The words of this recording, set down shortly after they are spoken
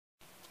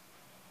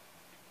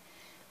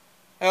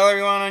Hello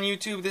everyone on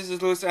YouTube, this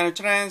is Luis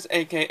Trans,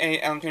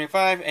 aka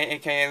Alan25,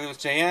 aka Luis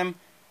JM,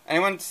 and I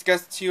want to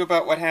discuss to you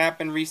about what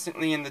happened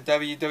recently in the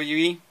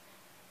WWE.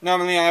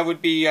 Normally I would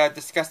be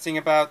discussing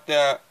about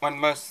one of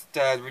the most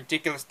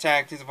ridiculous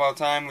tag teams of all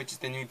time, which is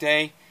the New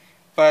Day,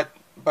 but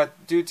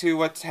due to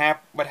what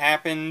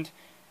happened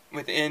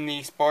within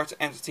the sports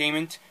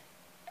entertainment,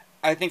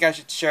 I think I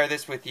should share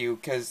this with you,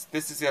 because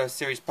this is a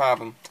serious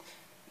problem.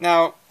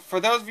 Now, for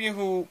those of you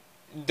who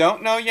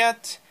don't know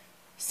yet,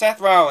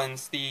 Seth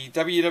Rollins, the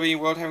WWE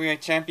World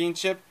Heavyweight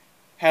Championship,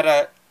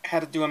 had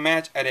to do a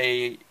match at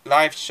a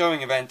live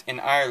showing event in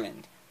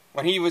Ireland.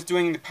 When he was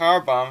doing the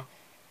powerbomb,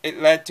 it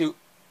led to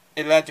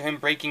him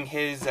breaking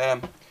his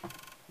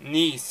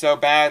knee so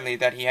badly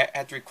that he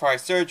had to require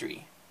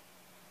surgery.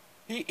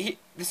 The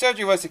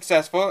surgery was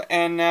successful,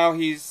 and now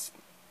he's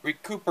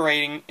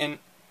recuperating in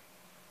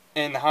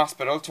the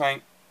hospital,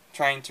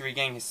 trying to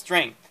regain his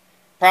strength.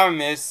 Problem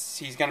is,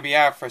 he's going to be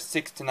out for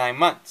 6 to 9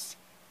 months.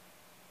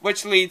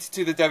 Which leads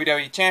to the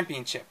WWE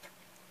Championship.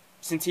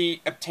 Since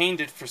he obtained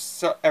it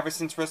ever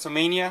since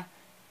WrestleMania,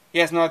 he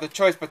has no other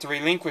choice but to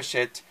relinquish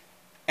it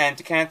and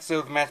to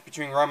cancel the match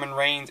between Roman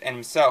Reigns and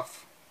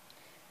himself.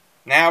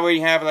 Now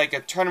we have like a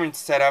tournament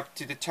set up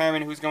to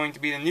determine who's going to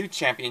be the new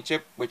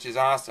championship, which is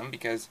awesome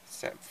because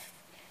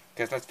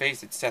let's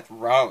face it, Seth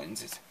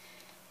Rollins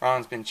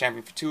has been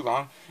champion for too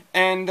long,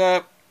 and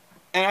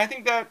I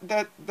think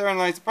that therein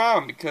lies the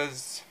problem,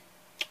 because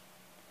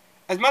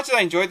as much as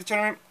I enjoyed the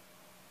tournament,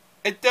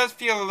 it does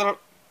feel a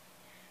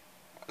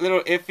little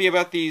iffy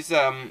about these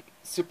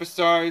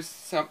superstars,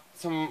 some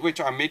of which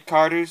are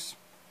mid-carders.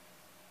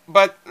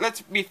 But let's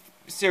be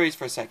serious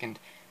for a second.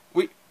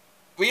 We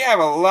have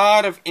a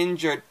lot of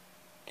injured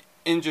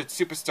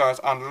superstars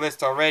on the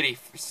list already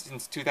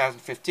since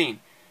 2015.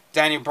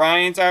 Daniel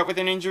Bryan's out with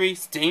an injury.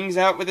 Sting's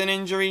out with an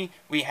injury.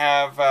 We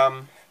have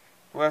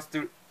who else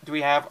do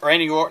we have?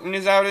 Randy Orton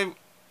is out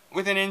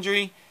with an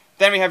injury.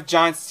 Then we have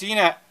John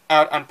Cena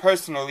out on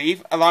personal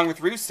leave, along with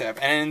Rusev,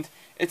 and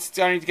it's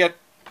starting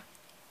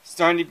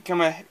to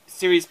become a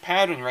serious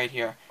pattern right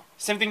here.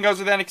 Same thing goes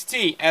with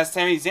NXT, as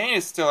Sami Zayn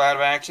is still out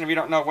of action. We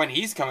don't know when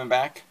he's coming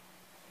back.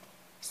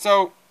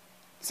 So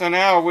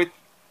now with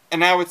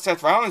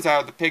Seth Rollins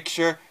out of the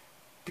picture,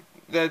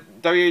 the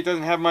WWE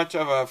doesn't have much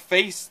of a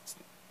face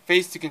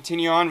to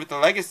continue on with the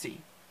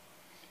legacy.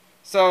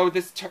 So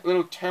this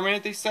little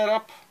tournament they set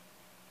up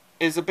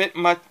is a bit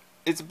much.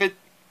 Is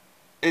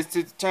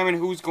to determine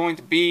who's going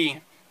to be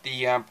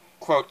the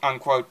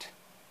quote-unquote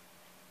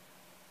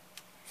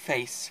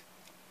face.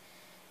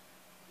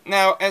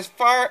 Now, as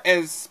far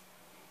as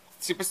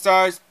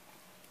superstars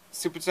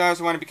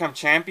who want to become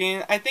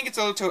champion, I think it's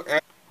a little too early.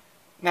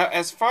 Now,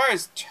 as far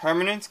as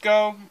tournaments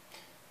go,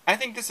 I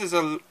think it's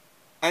a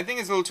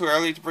little too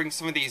early to bring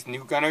some of these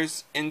new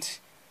gunners into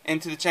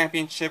the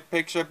championship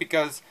picture,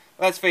 because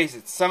let's face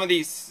it, some of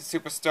these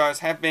superstars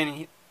have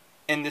been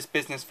in this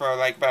business for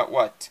like about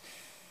what,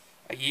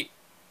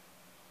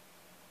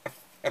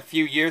 a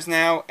few years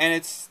now, and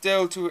it's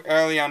still too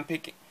early on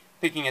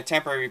picking a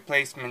temporary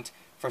replacement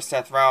for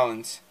Seth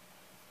Rollins.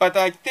 But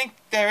I think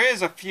there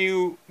is a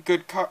few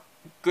good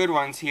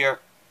ones here.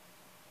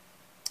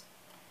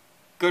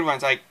 Good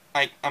ones I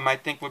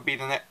might think would be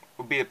the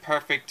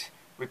perfect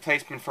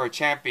replacement for a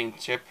champion.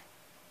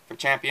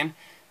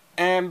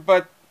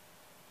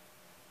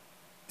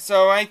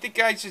 So I think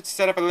I should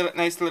set up a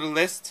nice little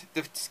list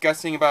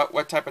discussing about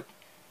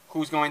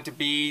who's going to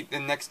be the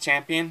next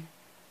champion.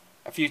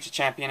 A future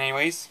champion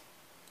anyways.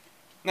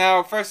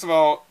 Now, first of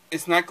all,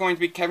 it's not going to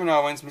be Kevin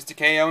Owens, Mr.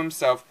 KO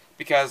himself,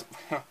 because,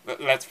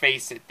 let's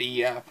face it,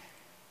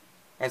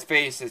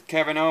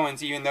 Kevin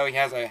Owens, even though he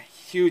has a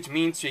huge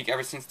mean streak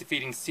ever since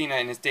defeating Cena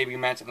in his debut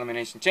match at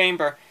Elimination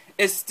Chamber,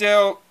 is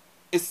still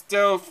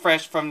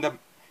fresh from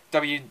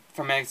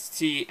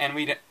NXT,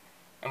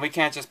 and we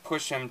can't just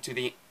push him to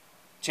the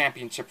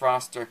championship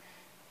roster.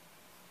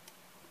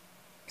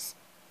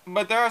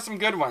 But there are some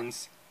good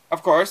ones.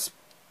 Of course,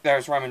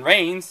 there's Roman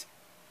Reigns,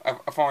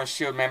 a former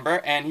Shield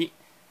member, and he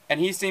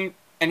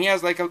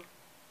has like a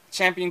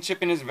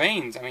championship in his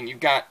veins. I mean, you've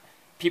got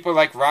people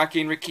like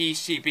Rocky and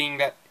Rikishi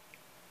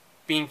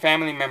being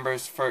family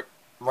members for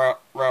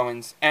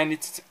Rollins, and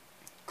it's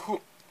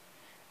cool.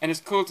 And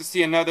it's cool to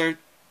see another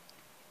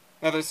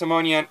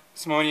Samoa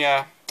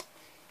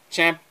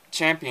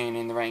champion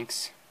in the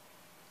ranks.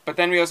 But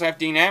then we also have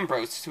Dean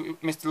Ambrose,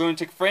 Mr.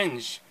 Lunatic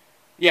Fringe.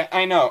 Yeah,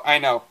 I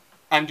know.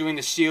 I'm doing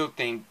the Shield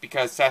thing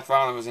because Seth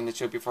Rollins was in the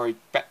Shield before he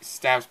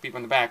stabs people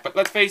in the back. But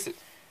let's face it,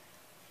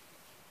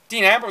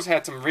 Dean Ambrose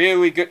had some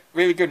really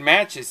good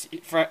matches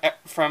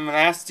from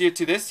last year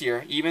to this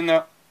year. Even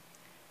though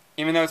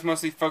it's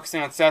mostly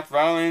focusing on Seth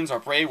Rollins or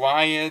Bray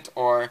Wyatt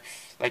or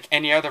like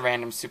any other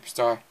random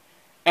superstar,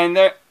 and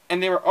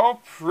they were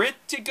all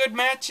pretty good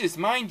matches,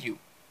 mind you.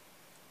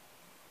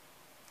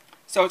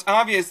 So it's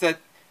obvious that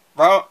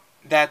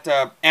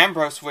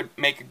Ambrose would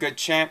make a good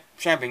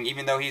champion,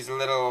 even though he's a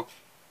little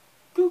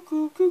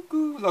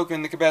loco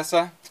in the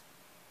cabeza.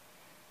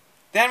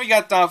 Then we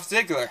got Dolph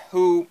Ziggler,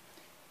 who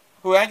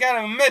I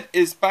gotta admit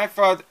is by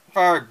far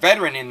far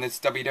veteran in this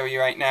WWE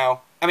right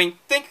now. I mean,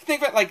 think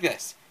of it like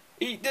this.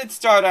 He did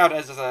start out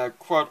as a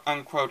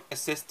quote-unquote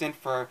assistant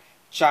for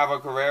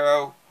Chavo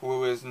Guerrero, who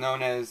was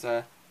known as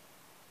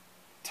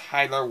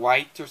Tyler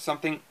White or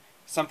something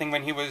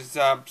when he was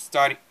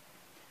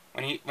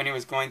when he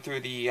was going through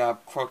the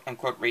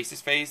quote-unquote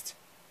race phase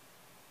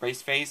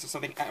or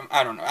something.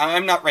 I don't know.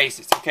 I'm not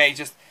racist, okay?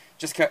 Just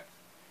a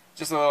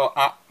little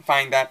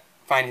find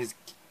his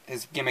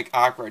gimmick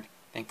awkward.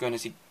 Thank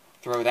goodness he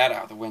threw that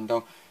out the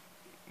window.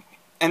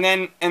 And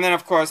then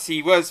of course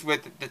he was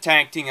with the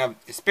tag team of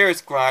the Spirit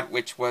Squad,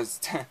 which was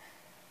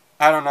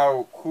I don't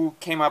know who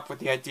came up with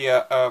the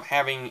idea of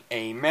having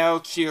a male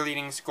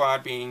cheerleading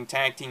squad being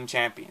tag team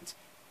champions,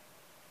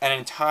 an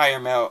entire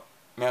male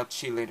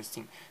cheerleaders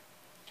team.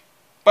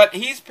 But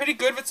he's pretty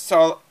good with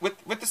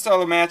the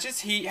solo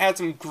matches. He had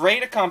some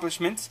great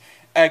accomplishments.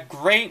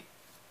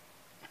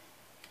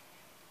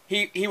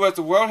 He was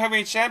the World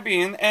Heavyweight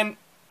Champion, and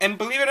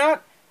believe it or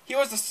not, he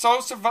was the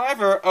sole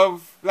survivor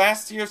of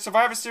last year's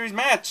Survivor Series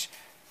match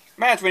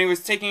when he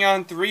was taking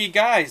on 3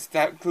 guys.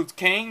 That includes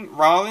Kane,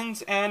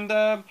 Rollins, and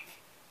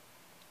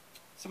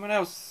someone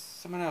else.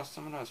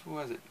 Who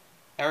was it?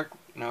 No,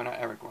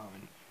 not Eric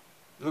Rowan.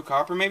 Luke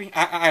Harper, maybe?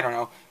 I don't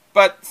know.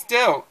 But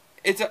still,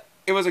 it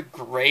was a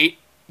great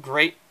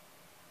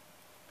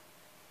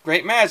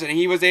match, and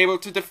he was able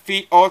to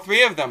defeat all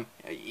 3 of them,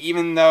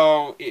 even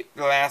though the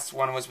last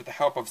one was with the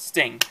help of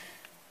Sting.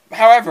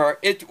 However,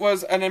 it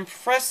was an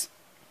impressive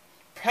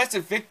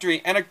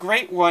victory, and a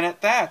great one at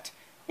that,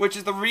 which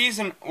is the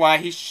reason why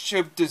he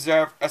should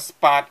deserve a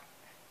spot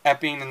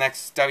at being the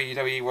next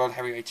WWE World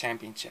Heavyweight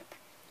Championship.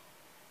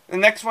 The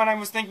next one I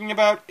was thinking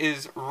about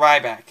is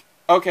Ryback.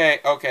 Okay,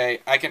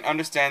 I can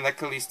understand that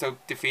Kalisto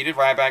defeated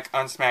Ryback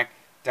on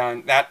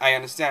SmackDown. That I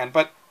understand,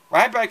 but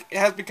Ryback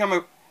has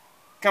become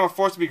a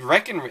force to be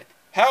reckoned with.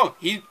 Hell,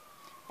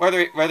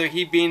 whether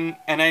he being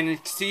an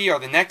NXT or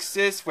the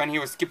Nexus when he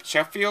was Skip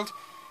Sheffield,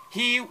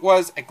 he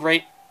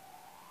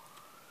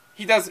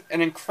does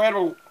an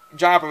incredible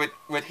job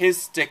with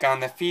his stick on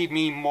the "Feed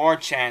Me More"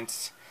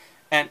 chants,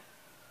 and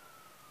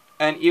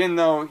even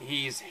though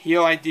his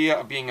heel idea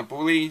of being a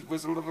bully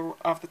was a little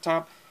off the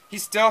top, he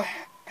still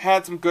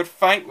had some good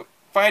fight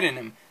in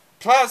him.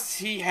 Plus,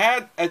 he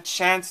had a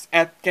chance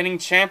at getting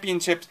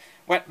championships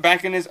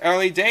back in his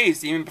early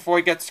days, even before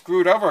he got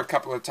screwed over a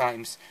couple of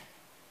times.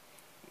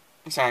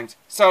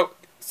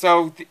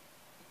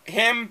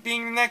 Him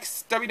being the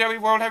next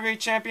WWE World Heavyweight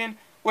Champion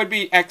would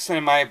be excellent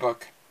in my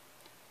book.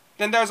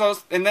 Then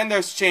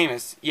there's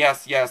Sheamus.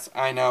 Yes,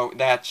 I know,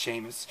 that's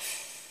Sheamus.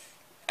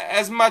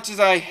 As much as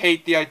I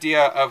hate the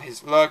idea of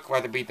his look,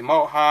 whether it be the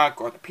mohawk,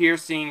 or the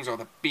piercings, or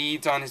the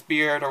beads on his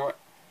beard, or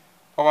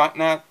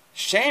whatnot,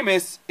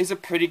 Sheamus is a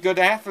pretty good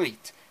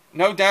athlete.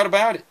 No doubt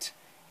about it.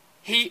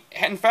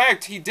 In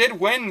fact, he did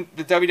win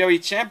the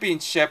WWE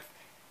Championship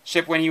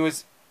when he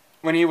was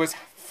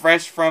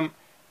fresh from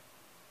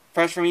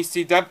the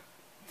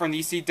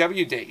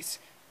ECW days.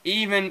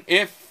 Even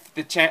if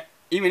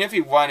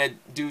he won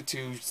it due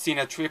to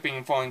Cena tripping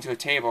and falling to a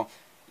table.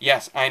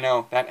 Yes, I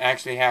know, that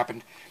actually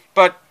happened.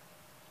 But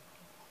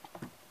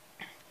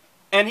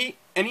and he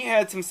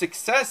had some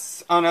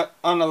success on a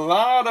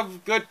lot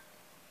of good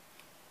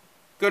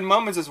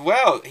moments as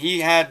well.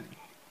 He had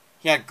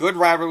good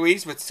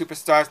rivalries with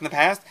superstars in the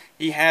past.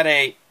 He had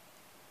a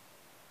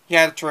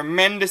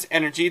tremendous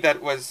energy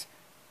that was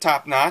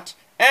top notch,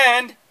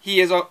 and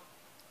he's a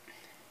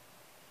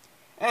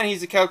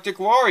Celtic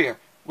warrior,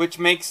 which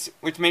makes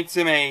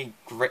him a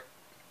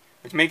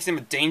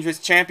dangerous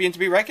champion to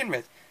be reckoned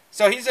with.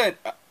 So he's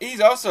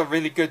also a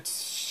really good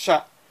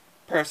shot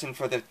person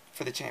for the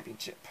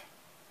championship.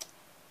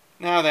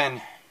 Now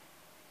then,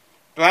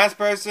 the last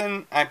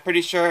person, I'm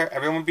pretty sure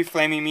everyone will be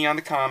flaming me on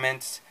the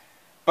comments,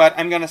 but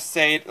I'm gonna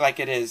say it like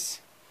it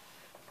is.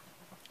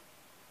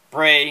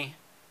 Bray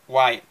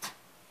Wyatt.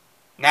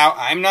 Now,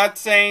 I'm not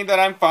saying that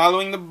I'm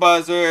following the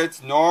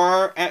buzzards,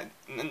 nor I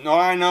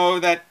know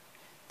that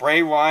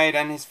Bray Wyatt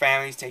and his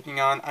family is taking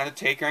on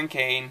Undertaker and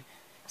Kane.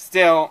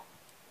 Still,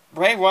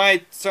 Bray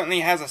Wyatt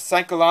certainly has a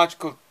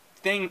psychological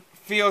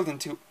field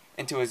into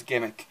his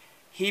gimmick.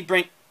 He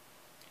brings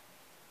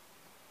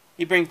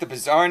the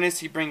bizarreness,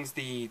 he brings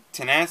the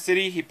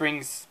tenacity,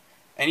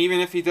 and even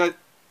if he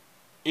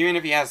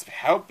has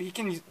help, he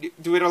can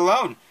do it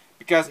alone,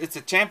 because it's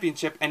a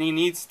championship and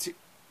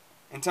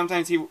and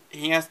sometimes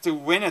he has to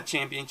win a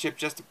championship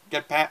just to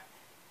get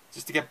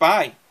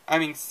by. I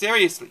mean,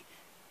 seriously,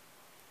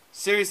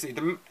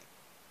 the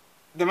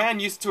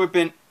man used to have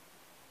been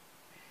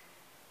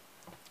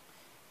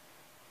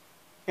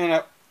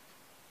a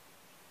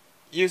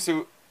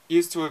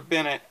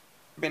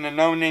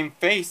no-name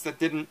face that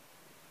didn't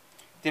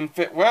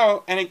fit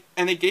well, and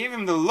they gave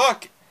him the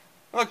look.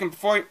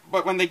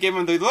 But when they gave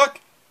him the look,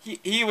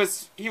 he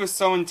was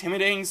so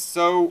intimidating,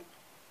 so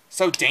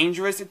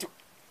dangerous.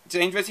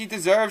 He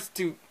deserves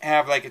to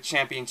have like a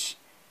championship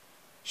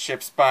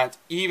spot,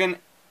 even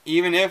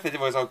if it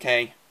was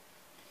okay.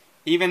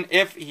 Even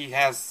if he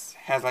has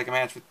like a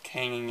match with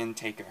Kane and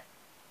Taker.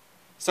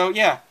 So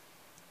yeah,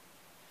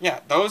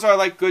 those are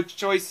like good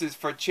choices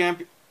for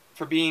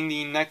for being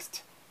the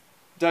next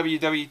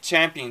WWE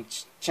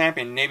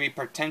Champion, maybe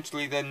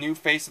potentially the new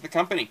face of the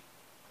company.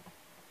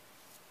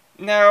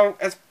 Now,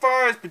 as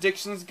far as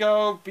predictions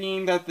go,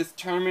 being that this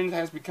tournament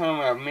has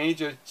become a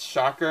major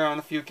shocker on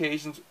a few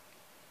occasions,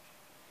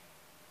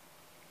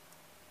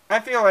 I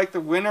feel like the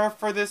winner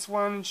for this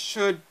one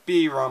should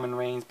be Roman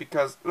Reigns,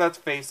 because let's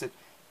face it,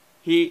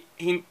 he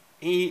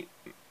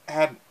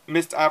had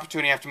missed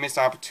opportunity after missed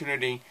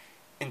opportunity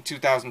in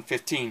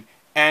 2015,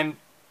 and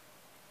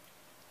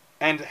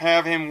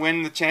have him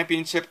win the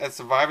championship at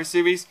Survivor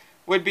Series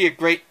would be a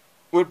great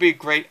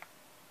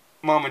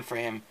moment for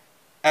him.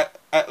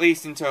 At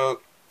least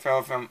until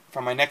from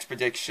my next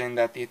prediction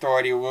that the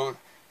Authority will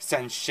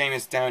send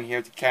Sheamus down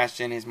here to cash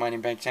in his Money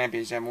in the Bank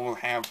Championship, and we'll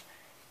have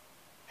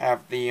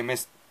the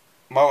Miss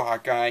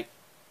Mohawk guy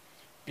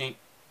being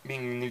the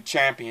new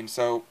champion.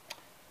 So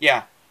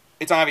yeah,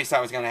 it's obvious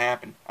that was going to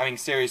happen. I mean,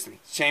 seriously,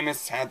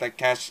 Sheamus had that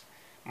cash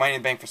Money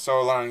in the Bank for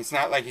so long. It's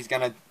not like he's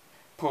going to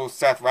pull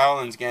Seth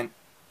Rollins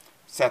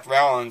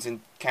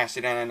and cash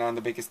it in on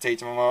the biggest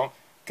stage of them all,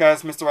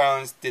 because Mr.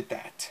 Rollins did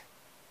that.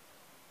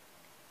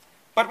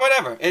 But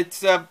whatever,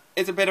 it's a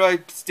bit of a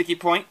sticking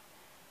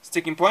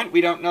point.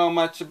 We don't know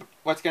much of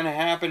what's going to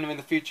happen in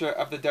the future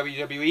of the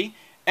WWE,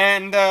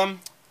 and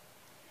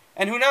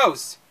who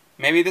knows?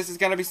 Maybe this is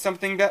going to be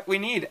something that we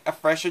need, a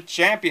fresher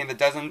champion that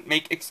doesn't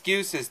make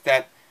excuses,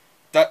 that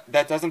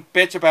doesn't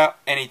bitch about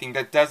anything,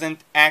 that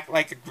doesn't act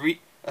like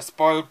a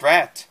spoiled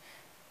brat.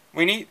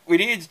 We need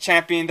a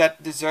champion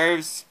that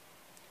deserves,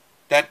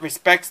 that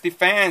respects the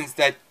fans,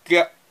 that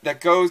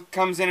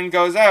comes in and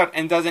goes out,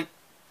 and doesn't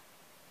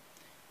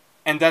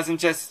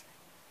just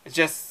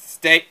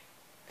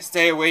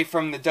stay away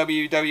from the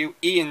WWE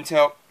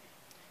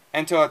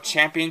until a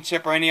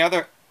championship or any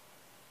other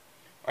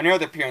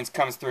appearance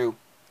comes through.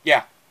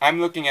 Yeah, I'm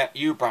looking at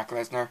you, Brock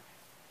Lesnar.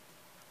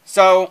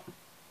 So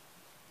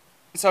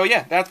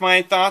yeah, that's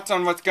my thoughts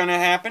on what's going to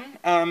happen,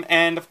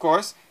 and of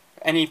course,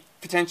 any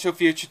potential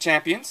future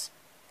champions.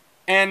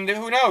 And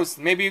who knows,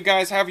 maybe you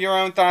guys have your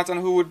own thoughts on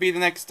who would be the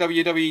next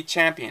WWE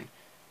Champion.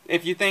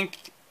 If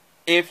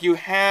you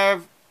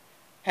have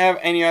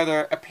any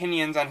other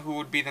opinions on who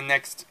would be the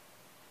next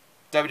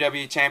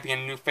WWE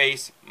Champion, new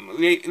face,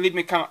 leave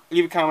a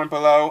comment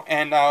below,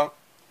 and I'll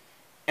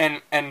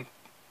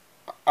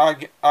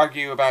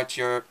argue about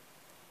your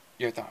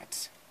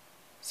thoughts.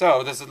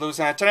 So this is Loose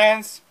and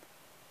Trans.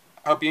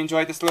 Hope you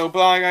enjoyed this little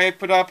blog I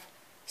put up.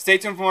 Stay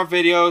tuned for more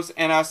videos,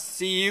 and I'll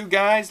see you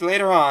guys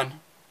later on.